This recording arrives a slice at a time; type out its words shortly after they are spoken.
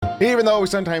Even though we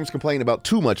sometimes complain about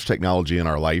too much technology in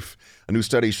our life, a new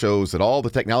study shows that all the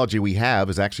technology we have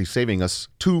is actually saving us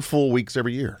 2 full weeks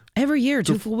every year. Every year,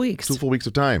 2 full weeks. 2 full weeks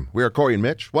of time. We are Corey and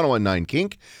Mitch, 1019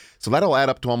 Kink. So that'll add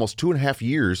up to almost 2.5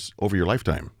 years over your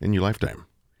lifetime, in your lifetime.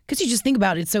 Because you just think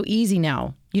about it, it's so easy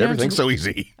now. You don't Everything's so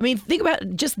easy. I mean, think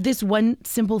about just this one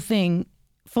simple thing,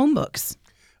 phone books.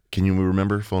 Can you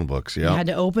remember phone books? Yeah. You had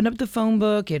to open up the phone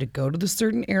book. You had to go to the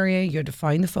certain area. You had to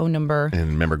find the phone number. And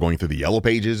remember going through the yellow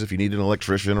pages if you needed an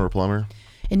electrician or a plumber?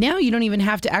 And now you don't even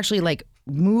have to actually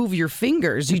move your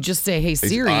fingers. You just say, hey,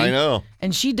 Siri. I know.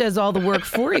 And she does all the work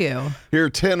for you. Here are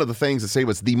 10 of the things that save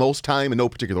us the most time in no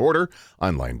particular order.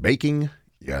 Online baking.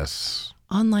 Yes.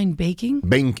 Online baking?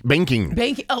 Banking.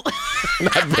 Banking. Oh.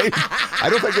 Not I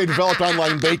don't think they developed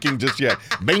online baking just yet.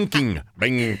 Banking.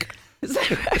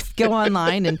 Go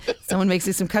online and someone makes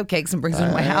you some cupcakes and brings them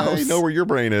to my house. I know where your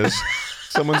brain is.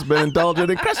 Someone's been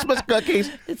indulgent in Christmas cookies.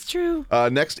 It's true.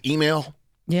 Next, email.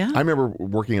 Yeah. I remember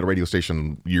working at a radio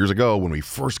station years ago when we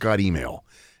first got email.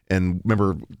 And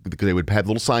remember, because they would have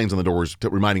little signs on the doors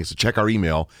reminding us to check our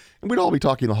email. And we'd all be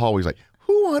talking in the hallways like,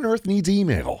 who on earth needs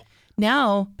email?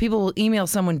 Now, people will email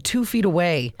someone 2 feet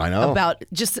away. I know.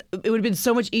 It would have been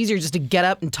so much easier just to get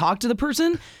up and talk to the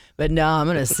person. But no, I'm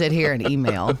going to sit here and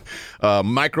email.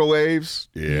 Microwaves.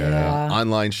 Yeah.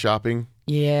 Online shopping.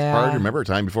 Yeah. Hard to remember a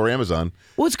time before Amazon.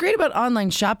 What's great about online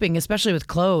shopping, especially with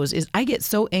clothes, is I get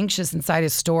so anxious inside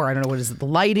a store. I don't know what is it, the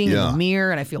lighting and the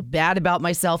mirror, and I feel bad about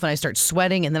myself, and I start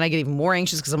sweating, and then I get even more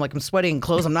anxious because I'm sweating in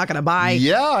clothes I'm not going to buy.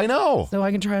 Yeah, I know. So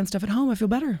I can try on stuff at home. I feel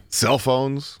better. Cell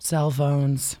phones.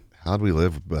 How do we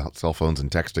live without cell phones and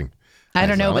texting? I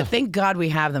don't know, but thank God we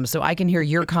have them so I can hear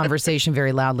your conversation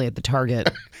very loudly at the Target.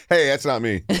 Hey, that's not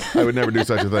me. I would never do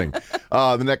such a thing.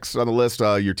 The next on the list,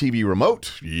 your TV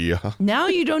remote. Yeah. Now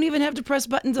you don't even have to press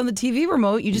buttons on the TV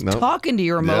remote. You just talk into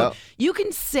your remote. Yep. You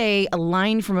can say a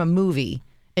line from a movie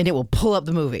and it will pull up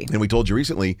the movie. And we told you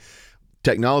recently,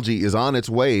 technology is on its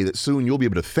way that soon you'll be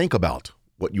able to think about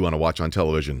what you want to watch on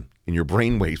television and your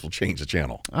brainwaves will change the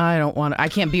channel. I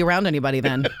can't be around anybody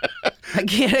then. I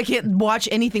can't watch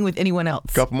anything with anyone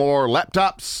else. Couple more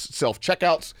laptops,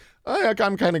 self-checkouts.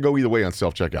 I'm kind of go either way on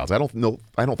self-checkouts.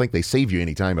 I don't think they save you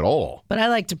any time at all. But I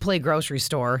like to play grocery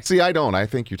store. See, I don't. I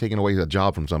think you're taking away a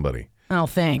job from somebody. Oh,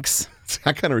 thanks.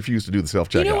 I kind of refuse to do the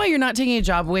self-checkout. You know why you're not taking a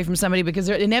job away from somebody? Because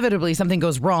inevitably something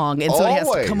goes wrong and somebody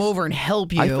has to come over and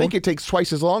help you. I think it takes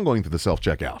twice as long going through the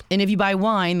self-checkout. And if you buy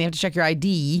wine, they have to check your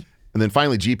ID. And then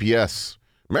finally, GPS.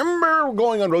 Remember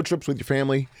going on road trips with your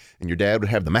family and your dad would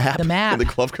have the map in the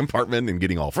glove compartment and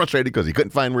getting all frustrated because he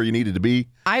couldn't find where you needed to be?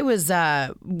 I was,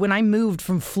 when I moved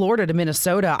from Florida to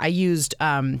Minnesota, I used,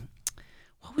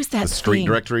 what was that The street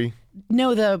directory? No,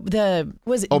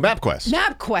 was it? Oh, MapQuest.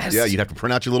 MapQuest. Yeah, you'd have to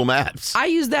print out your little maps. I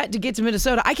used that to get to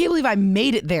Minnesota. I can't believe I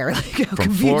made it there. Like how From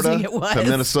confusing Florida it was. to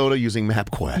Minnesota using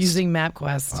MapQuest. Using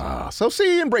MapQuest. So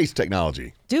see, embrace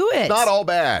technology. Do it. It's not all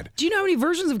bad. Do you know how many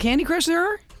versions of Candy Crush there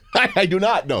are? I do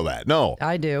not know that. No.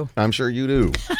 I do. I'm sure you do.